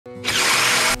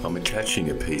I'm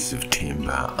attaching a piece of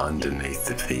timber underneath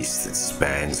the piece that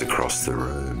spans across the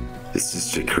room. This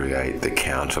is to create the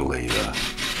counterlever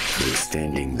for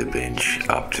extending the bench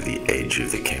up to the edge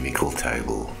of the chemical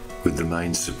table. With the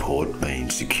main support beam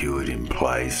secured in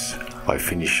place, I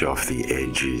finish off the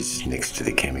edges next to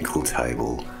the chemical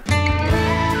table.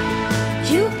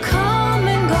 You come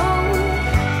and go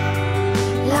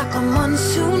like a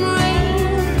monsoon rain.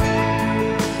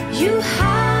 You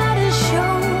hide and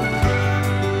show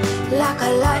like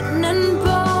a lightning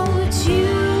bolt.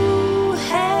 You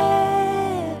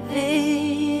have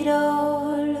it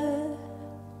all.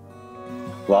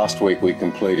 Last week we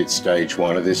completed stage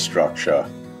 1 of this structure,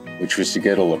 which was to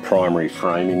get all the primary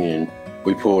framing in.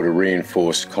 We poured a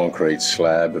reinforced concrete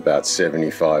slab about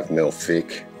 75mm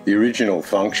thick. The original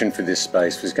function for this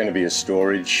space was going to be a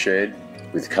storage shed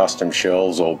with custom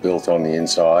shelves all built on the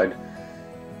inside,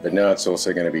 but now it's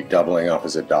also going to be doubling up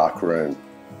as a dark room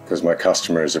because my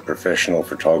customer is a professional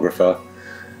photographer,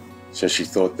 so she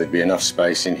thought there'd be enough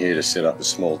space in here to set up a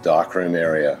small darkroom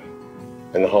area.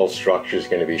 And the whole structure is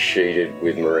going to be sheeted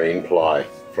with marine ply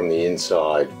from the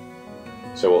inside.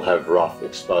 So we'll have rough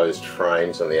exposed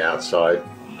frames on the outside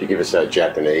to give us our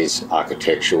Japanese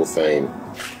architectural theme.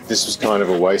 This was kind of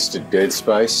a wasted dead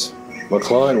space. My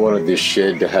client wanted this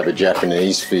shed to have a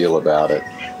Japanese feel about it.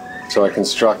 So I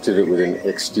constructed it with an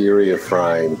exterior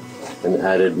frame and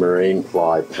added marine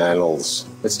ply panels.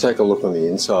 Let's take a look on the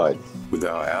inside. With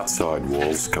our outside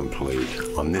walls complete,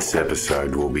 on this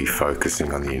episode we'll be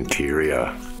focusing on the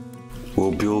interior.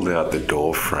 We'll build out the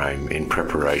door frame in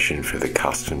preparation for the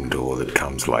custom door that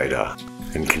comes later,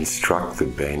 and construct the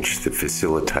bench that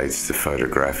facilitates the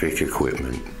photographic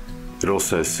equipment. It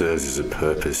also serves as a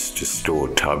purpose to store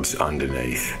tubs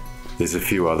underneath. There's a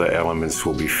few other elements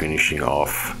we'll be finishing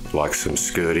off, like some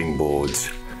skirting boards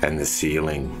and the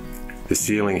ceiling. The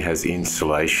ceiling has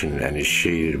insulation and is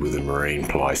sheeted with a marine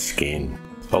ply skin.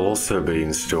 I'll also be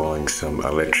installing some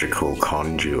electrical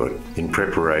conduit in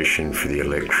preparation for the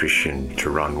electrician to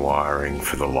run wiring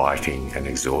for the lighting and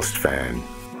exhaust fan.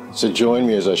 So join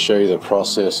me as I show you the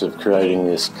process of creating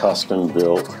this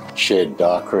custom-built shed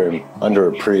darkroom under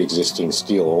a pre-existing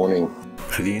steel awning.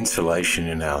 For the insulation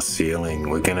in our ceiling,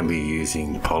 we're going to be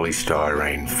using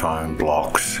polystyrene foam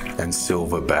blocks and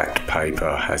silver-backed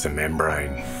paper as a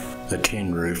membrane. A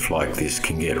tin roof like this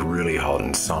can get really hot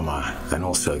in summer and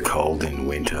also cold in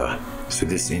winter, so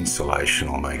this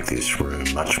insulation will make this room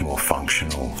much more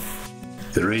functional.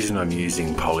 The reason I'm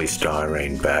using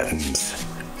polystyrene battens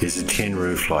is a tin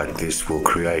roof like this will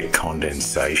create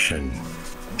condensation.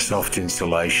 Soft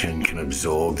insulation can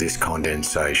absorb this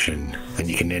condensation and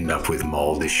you can end up with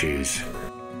mold issues.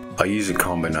 I use a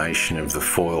combination of the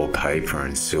foil paper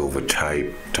and silver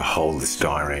tape to hold the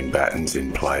styrene battens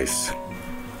in place.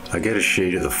 I get a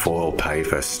sheet of the foil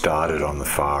paper started on the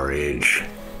far edge.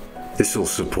 This will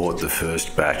support the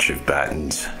first batch of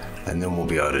battens, and then we'll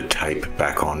be able to tape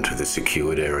back onto the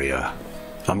secured area.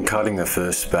 I'm cutting the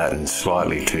first batten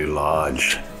slightly too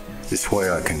large. This way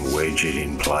I can wedge it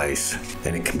in place,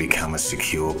 and it can become a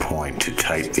secure point to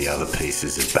tape the other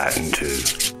pieces of batten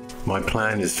to. My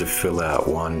plan is to fill out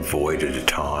one void at a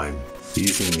time,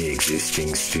 using the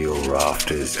existing steel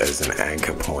rafters as an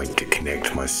anchor point to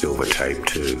connect my silver tape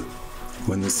to.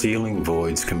 When the ceiling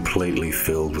void's completely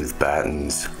filled with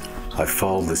battens, I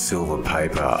fold the silver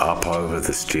paper up over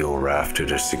the steel rafter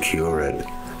to secure it,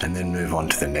 and then move on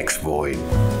to the next void.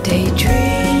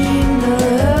 Daydreamer,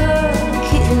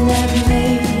 kidnap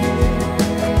me.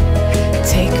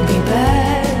 Take me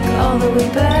back, all the way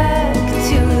back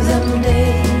to them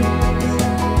days.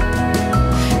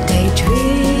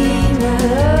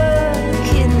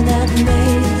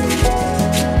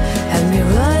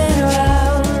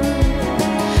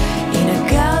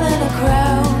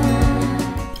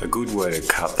 A good way to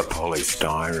cut the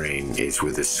polystyrene is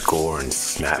with a score and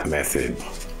snap method.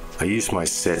 I use my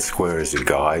set square as a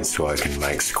guide so I can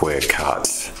make square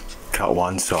cuts. Cut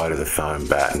one side of the foam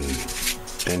batten,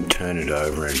 then turn it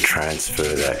over and transfer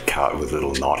that cut with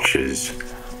little notches,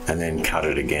 and then cut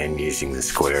it again using the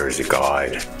square as a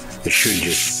guide. It should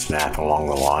just snap along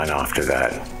the line after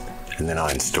that, and then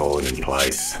I install it in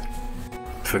place.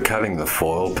 For cutting the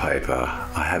foil paper,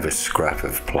 I have a scrap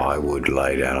of plywood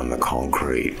laid out on the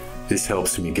concrete. This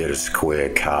helps me get a square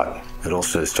cut. It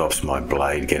also stops my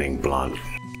blade getting blunt.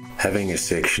 Having a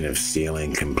section of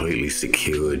ceiling completely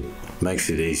secured makes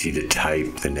it easy to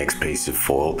tape the next piece of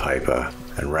foil paper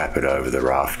and wrap it over the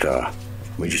rafter.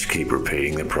 We just keep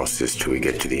repeating the process till we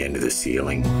get to the end of the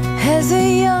ceiling. As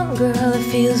a young girl, the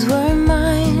fields were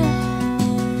mine.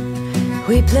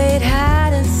 We played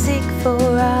hide and seek for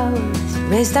hours,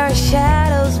 raised our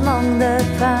shadows among the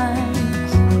pines.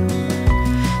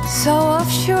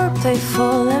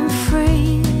 playful and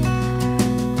free,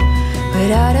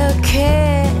 without a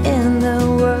care in the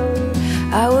world.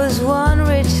 I was one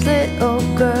rich little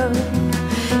girl,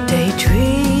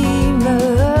 daydreamer,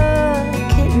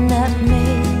 kidnapped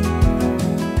me.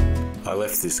 I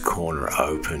left this corner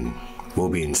open. We'll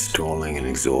be installing an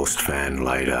exhaust fan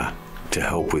later to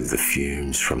help with the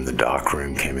fumes from the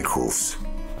darkroom chemicals.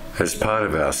 As part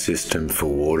of our system for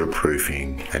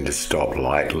waterproofing and to stop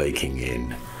light leaking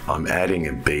in, I'm adding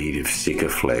a bead of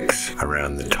Sikaflex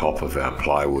around the top of our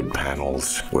plywood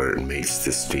panels where it meets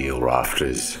the steel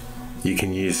rafters. You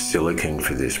can use silicone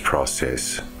for this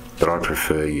process, but I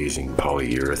prefer using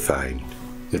polyurethane.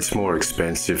 It's more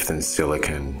expensive than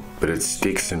silicone, but it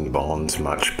sticks and bonds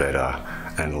much better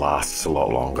and lasts a lot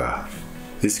longer.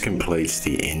 This completes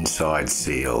the inside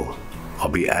seal. I'll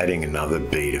be adding another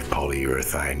bead of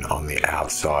polyurethane on the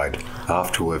outside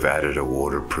after we've added a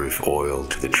waterproof oil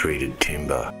to the treated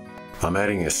timber. I'm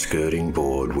adding a skirting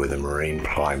board where the marine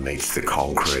ply meets the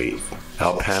concrete.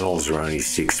 Our panels are only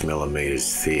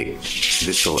 6mm thick, so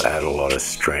this will add a lot of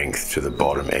strength to the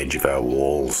bottom edge of our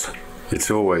walls.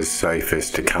 It's always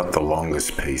safest to cut the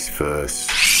longest piece first.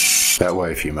 That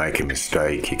way if you make a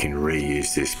mistake, you can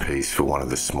reuse this piece for one of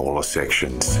the smaller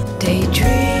sections.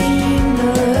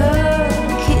 Daydreamer,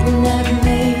 kidnap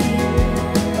me,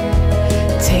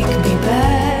 take me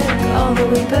back, all the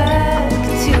way back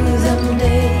to them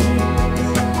days.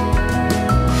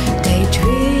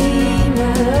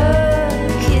 Daydreamer,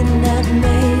 kidnap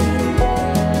me,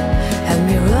 have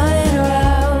me running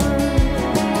around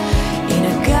in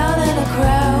a gown and a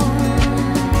crown,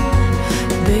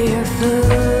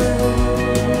 barefoot.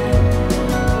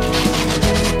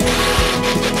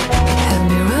 Have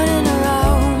me running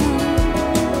around,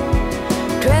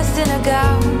 dressed in a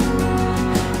gown,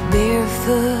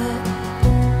 barefoot.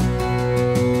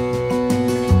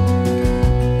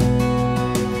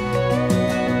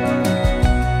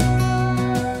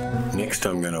 Next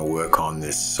I'm going to work on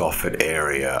this soffit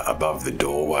area above the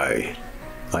doorway.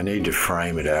 I need to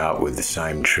frame it out with the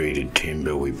same treated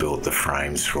timber we built the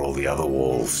frames for all the other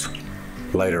walls.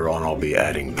 Later on I'll be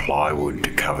adding plywood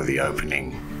to cover the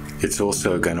opening. It's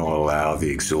also going to allow the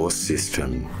exhaust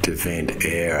system to vent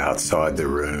air outside the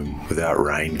room without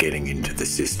rain getting into the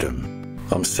system.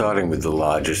 I'm starting with the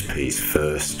largest piece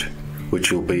first,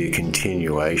 which will be a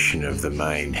continuation of the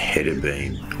main header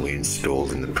beam we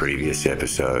installed in the previous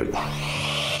episode.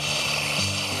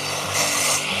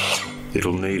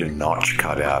 It'll need a notch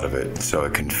cut out of it so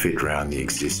it can fit around the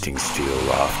existing steel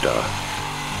rafter.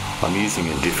 I'm using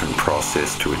a different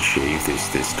process to achieve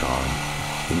this time.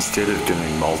 Instead of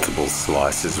doing multiple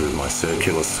slices with my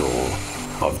circular saw,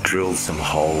 I've drilled some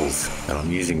holes and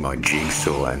I'm using my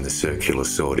jigsaw and the circular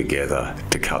saw together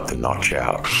to cut the notch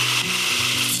out.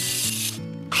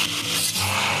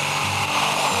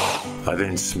 I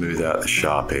then smooth out the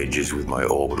sharp edges with my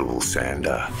orbital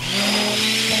sander.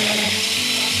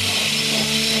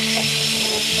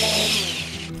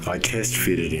 I test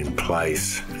fit it in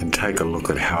place and take a look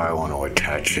at how I want to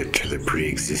attach it to the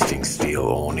pre-existing steel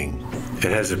awning.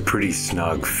 It has a pretty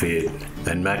snug fit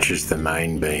and matches the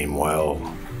main beam well.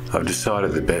 I've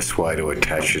decided the best way to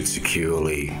attach it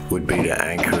securely would be to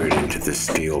anchor it into the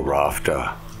steel rafter.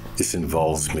 This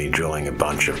involves me drilling a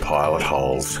bunch of pilot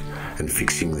holes and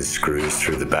fixing the screws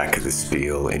through the back of the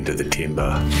steel into the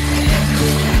timber.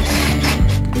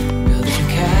 Building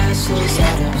castles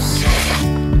out of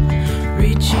sight,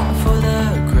 reaching for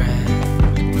the grand.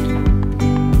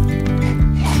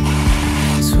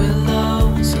 As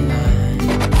willows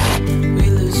align, we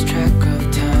lose track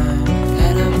of time.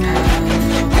 Let a path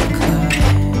climb.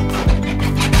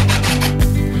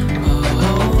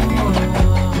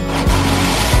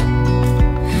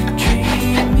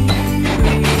 Dreamy,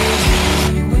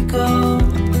 breezy, we go.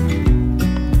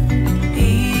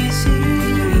 Easy,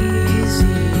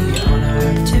 easy on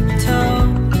our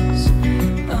tiptoes.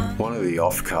 One of the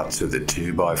offcuts of the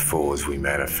 2x4s we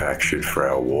manufactured for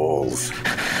our walls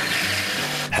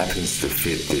happens to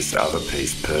fit this other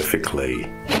piece perfectly,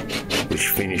 which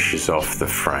finishes off the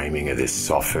framing of this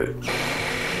soffit.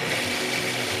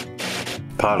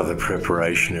 Part of the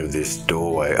preparation of this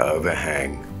doorway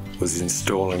overhang was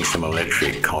installing some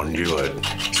electric conduit,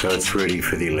 so it's ready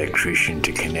for the electrician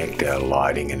to connect our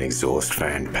lighting and exhaust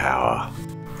fan power.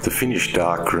 The finished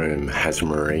darkroom has a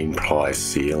marine ply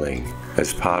ceiling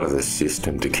as part of the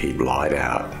system to keep light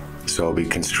out, so I'll be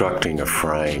constructing a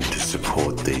frame to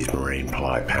support these marine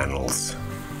ply panels.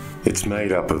 It's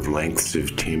made up of lengths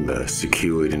of timber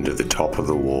secured into the top of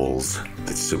the walls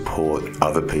that support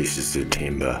other pieces of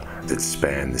timber that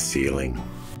span the ceiling.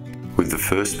 With the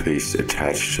first piece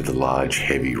attached to the large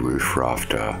heavy roof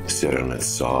rafter set on its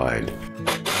side,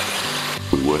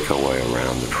 we work our way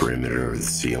around the perimeter of the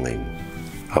ceiling.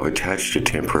 I've attached a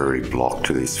temporary block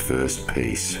to this first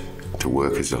piece to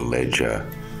work as a ledger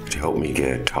to help me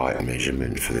get a tight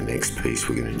measurement for the next piece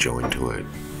we're going to join to it.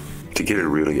 To get a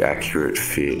really accurate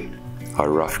fit, I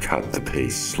rough cut the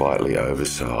piece slightly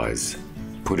oversized,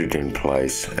 put it in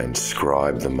place and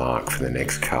scribe the mark for the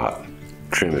next cut,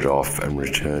 trim it off and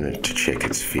return it to check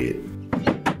its fit.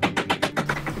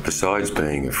 Besides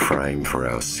being a frame for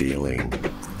our ceiling,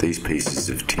 these pieces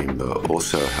of timber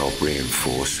also help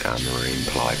reinforce our marine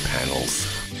ply panels.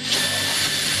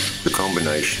 The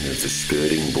combination of the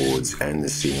skirting boards and the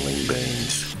ceiling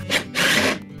beams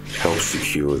helps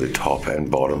secure the top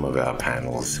and bottom of our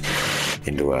panels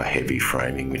into our heavy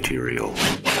framing material.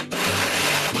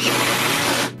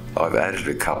 I've added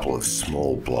a couple of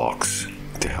small blocks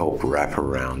to help wrap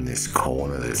around this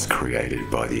corner that's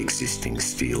created by the existing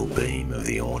steel beam of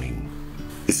the awning.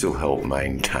 This will help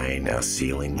maintain our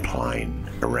ceiling plane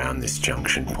around this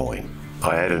junction point.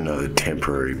 I add another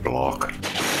temporary block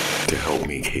to help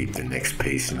me keep the next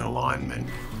piece in alignment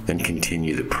and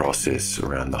continue the process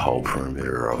around the whole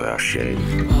perimeter of our shed.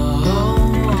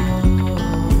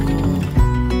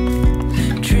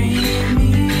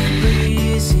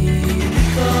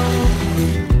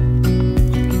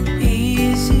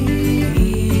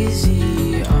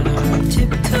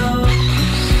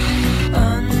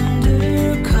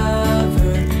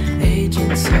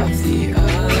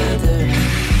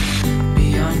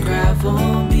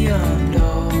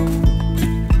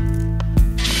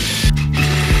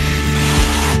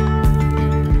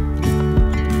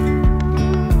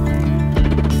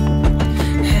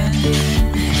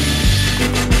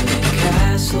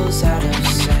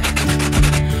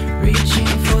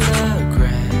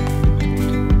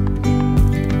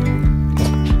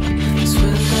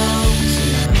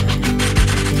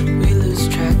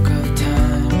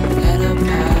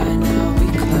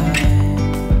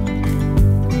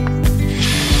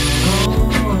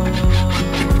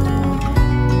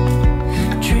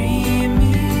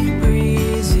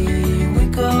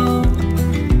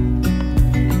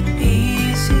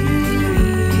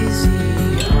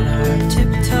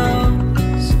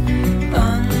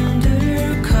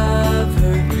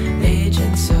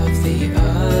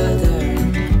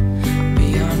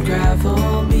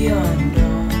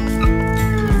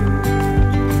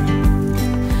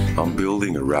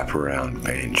 Wraparound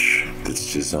bench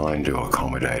that's designed to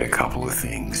accommodate a couple of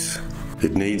things.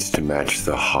 It needs to match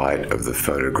the height of the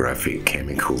photographic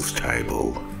chemicals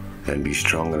table and be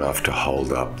strong enough to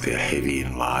hold up the heavy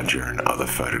enlarger and other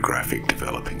photographic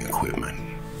developing equipment.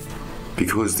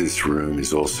 Because this room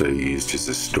is also used as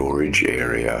a storage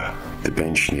area, the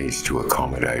bench needs to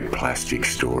accommodate plastic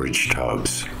storage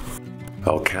tubs.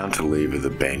 I'll cantilever the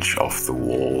bench off the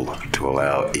wall to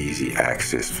allow easy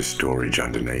access for storage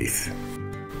underneath.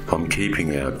 I'm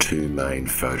keeping our two main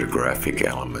photographic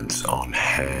elements on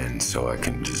hand so I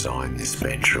can design this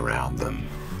bench around them.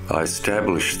 I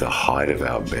established the height of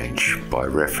our bench by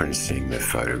referencing the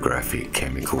photographic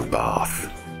chemical bath.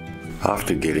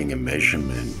 After getting a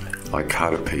measurement, I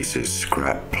cut a piece of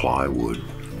scrap plywood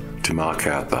to mark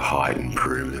out the height and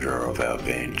perimeter of our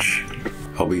bench.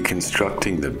 I'll be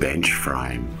constructing the bench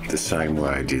frame the same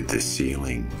way I did the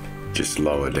ceiling, just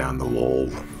lower down the wall.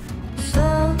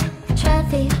 Slow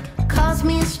traffic cause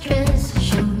me stress.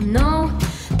 Show no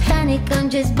panic, I'm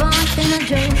just bumping a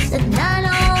dress. And I know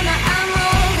that I'm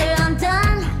older, I'm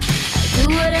done. I do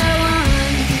what I want.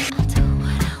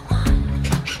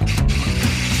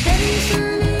 Spending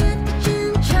Sunday at the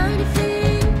gym, trying to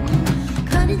fit in.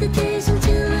 Counting the days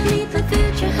until I meet my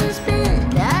future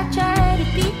husband. I try to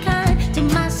be kind to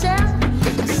myself.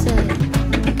 I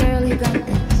said, girl, you got this.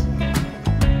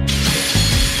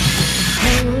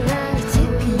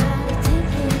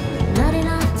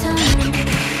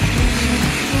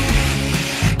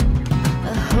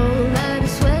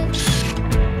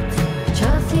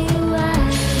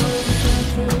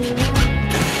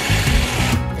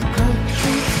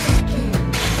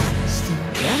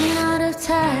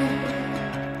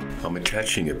 I'm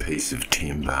attaching a piece of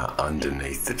timber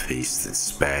underneath the piece that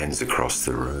spans across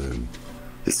the room.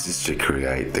 This is to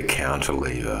create the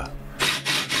counterlever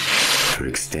for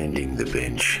extending the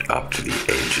bench up to the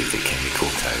edge of the chemical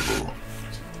table.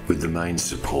 With the main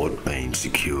support beam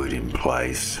secured in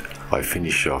place, I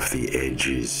finish off the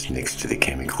edges next to the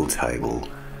chemical table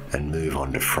and move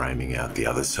on to framing out the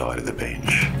other side of the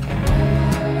bench.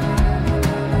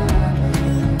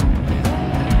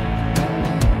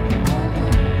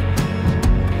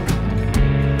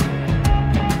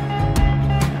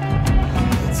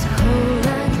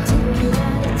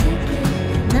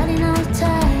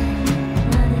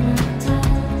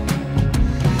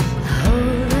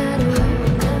 Oh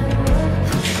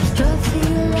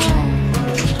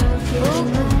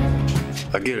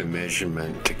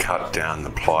measurement to cut down the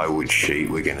plywood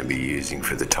sheet we're going to be using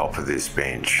for the top of this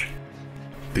bench.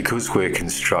 Because we're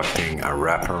constructing a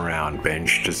wraparound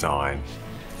bench design,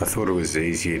 I thought it was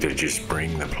easier to just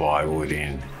bring the plywood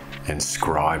in and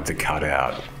scribe the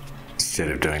cutout instead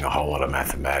of doing a whole lot of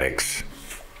mathematics.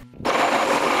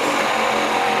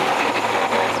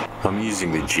 I'm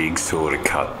using the jigsaw to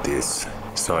cut this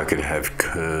so I could have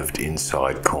curved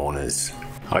inside corners.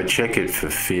 I check it for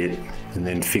fit and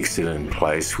then fix it in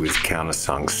place with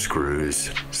countersunk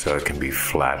screws so it can be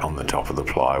flat on the top of the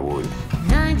plywood.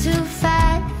 9 to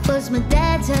 5 was my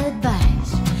dad's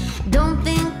advice. Don't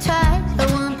think twice, I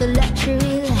want the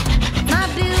luxury life. My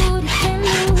beauty can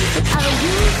lose, but I'll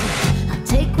use it. I'll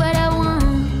take what I want.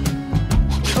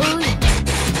 Oh yeah.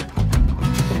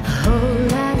 A whole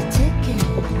lot of tickets,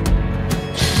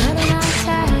 running on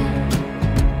time.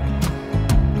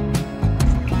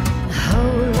 A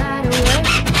whole lot of work.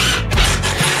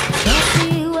 Don't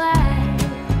see why,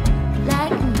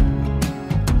 like me.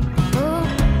 Oh.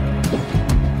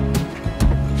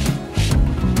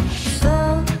 So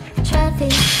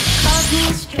traffic cause me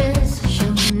stress.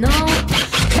 Show no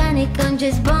panic, I'm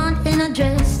just born in a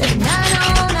dress. And I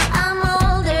know that I'm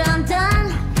older, I'm done.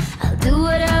 I'll do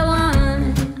what I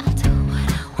want. I'll do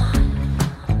what I want.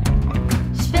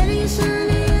 Spending a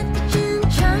Sunday at the gym,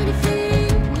 trying to fit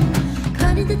in.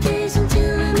 Counting the days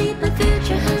until I meet my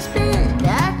future husband.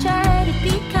 I try to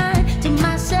be kind to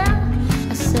myself.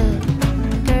 I said,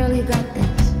 girl, you got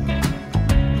this.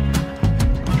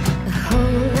 A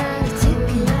whole lot of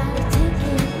tickets,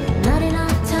 not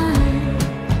enough time,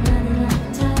 not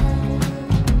enough time.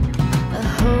 A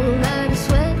whole lot of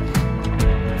sweat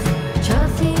for a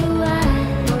trophy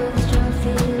wife, for a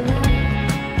trophy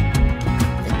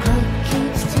wife. The clock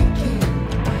keeps ticking,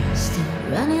 still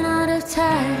running out of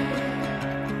time.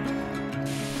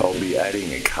 I'll be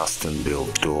adding a custom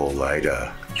built door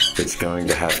later. It's going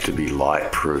to have to be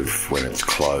light proof when it's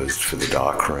closed for the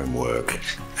darkroom work,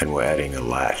 and we're adding a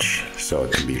latch so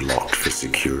it can be locked for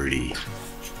security.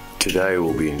 Today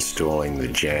we'll be installing the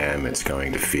jamb it's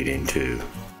going to fit into.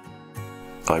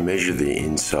 I measure the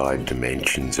inside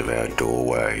dimensions of our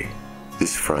doorway.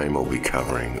 This frame will be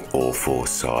covering all 4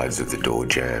 sides of the door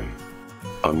jamb.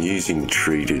 I'm using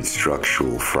treated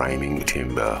structural framing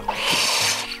timber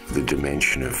with a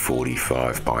dimension of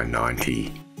 45 by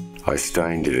 90. I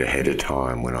stained it ahead of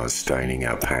time when I was staining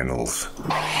our panels.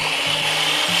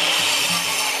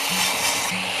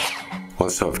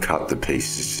 Once I've cut the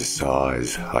pieces to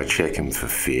size, I check them for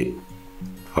fit.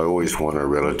 I always want a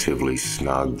relatively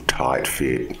snug, tight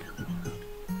fit.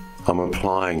 I'm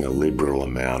applying a liberal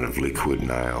amount of liquid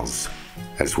nails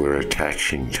as we're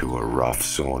attaching to a rough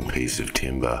sawn piece of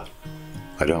timber.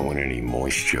 I don't want any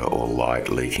moisture or light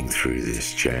leaking through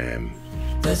this jamb.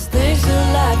 There's things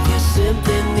in life you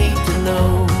simply need to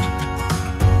know,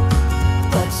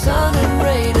 like sun and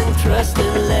rain and trust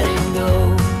and letting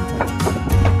go.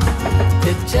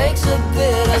 It takes a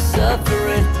bit of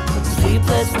suffering,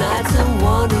 sleepless nights and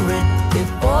wondering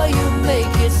before you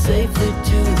make it safely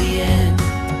to the end,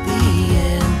 the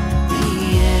end,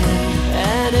 the end.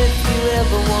 And if you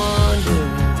ever wonder,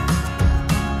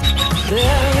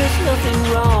 there is nothing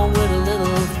wrong with a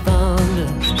little thunder.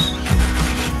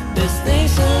 There's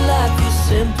things in life you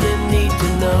simply need to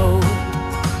know,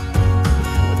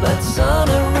 but sun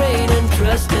and rain and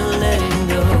trust and letting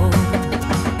go.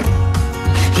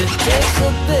 It takes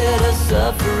a bit of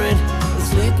suffering,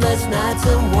 sleepless nights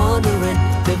and wondering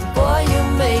before you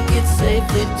make it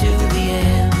safely to the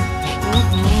end.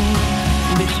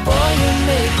 Before you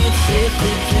make it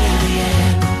safely to the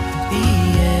end, the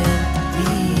end,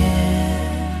 the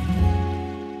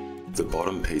end. The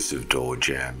bottom piece of door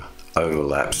jamb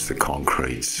overlaps the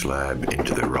concrete slab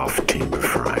into the rough timber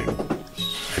frame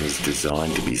and is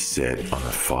designed to be set on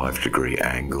a 5-degree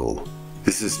angle.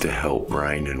 This is to help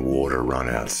rain and water run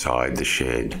outside the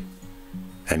shed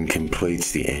and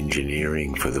completes the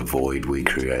engineering for the void we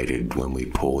created when we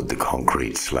poured the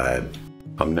concrete slab.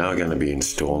 I'm now going to be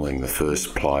installing the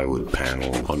first plywood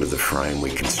panel onto the frame we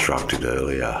constructed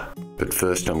earlier, but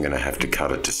first I'm going to have to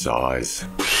cut it to size.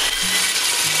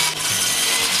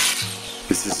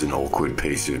 This is an awkward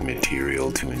piece of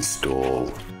material to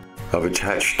install. I've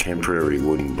attached temporary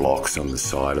wooden blocks on the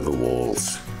side of the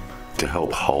walls to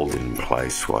help hold it in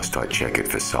place whilst I check it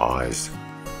for size.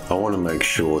 I want to make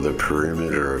sure the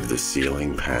perimeter of the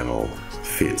ceiling panel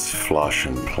fits flush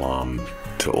and plumb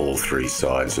to all 3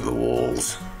 sides of the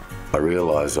walls. I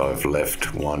realise I've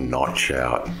left one notch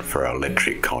out for our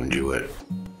electric conduit.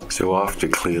 So after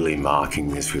clearly marking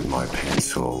this with my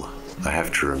pencil, I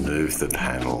have to remove the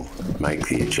panel, make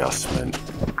the adjustment,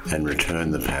 and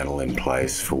return the panel in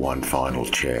place for one final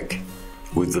check.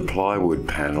 With the plywood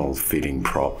panel fitting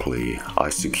properly, I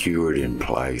secure it in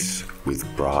place with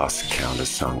brass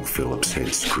countersunk Phillips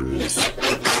head screws.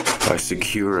 I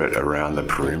secure it around the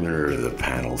perimeter of the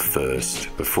panel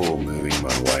first before moving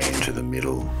my way into the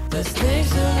middle. There's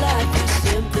things in life you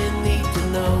simply need to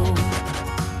know.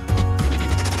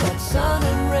 Like sun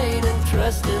and rain and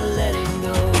trust and letting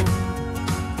go.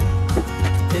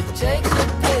 It takes a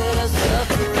bit of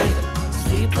suffering,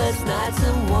 sleepless nights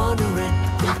and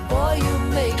wandering before you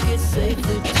make it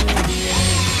safely to the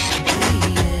end.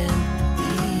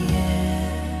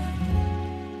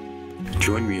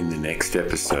 Join me in the next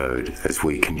episode as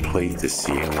we complete the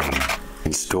ceiling,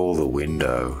 install the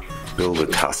window, build a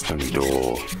custom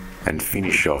door, and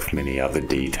finish off many other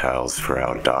details for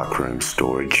our darkroom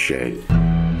storage shed.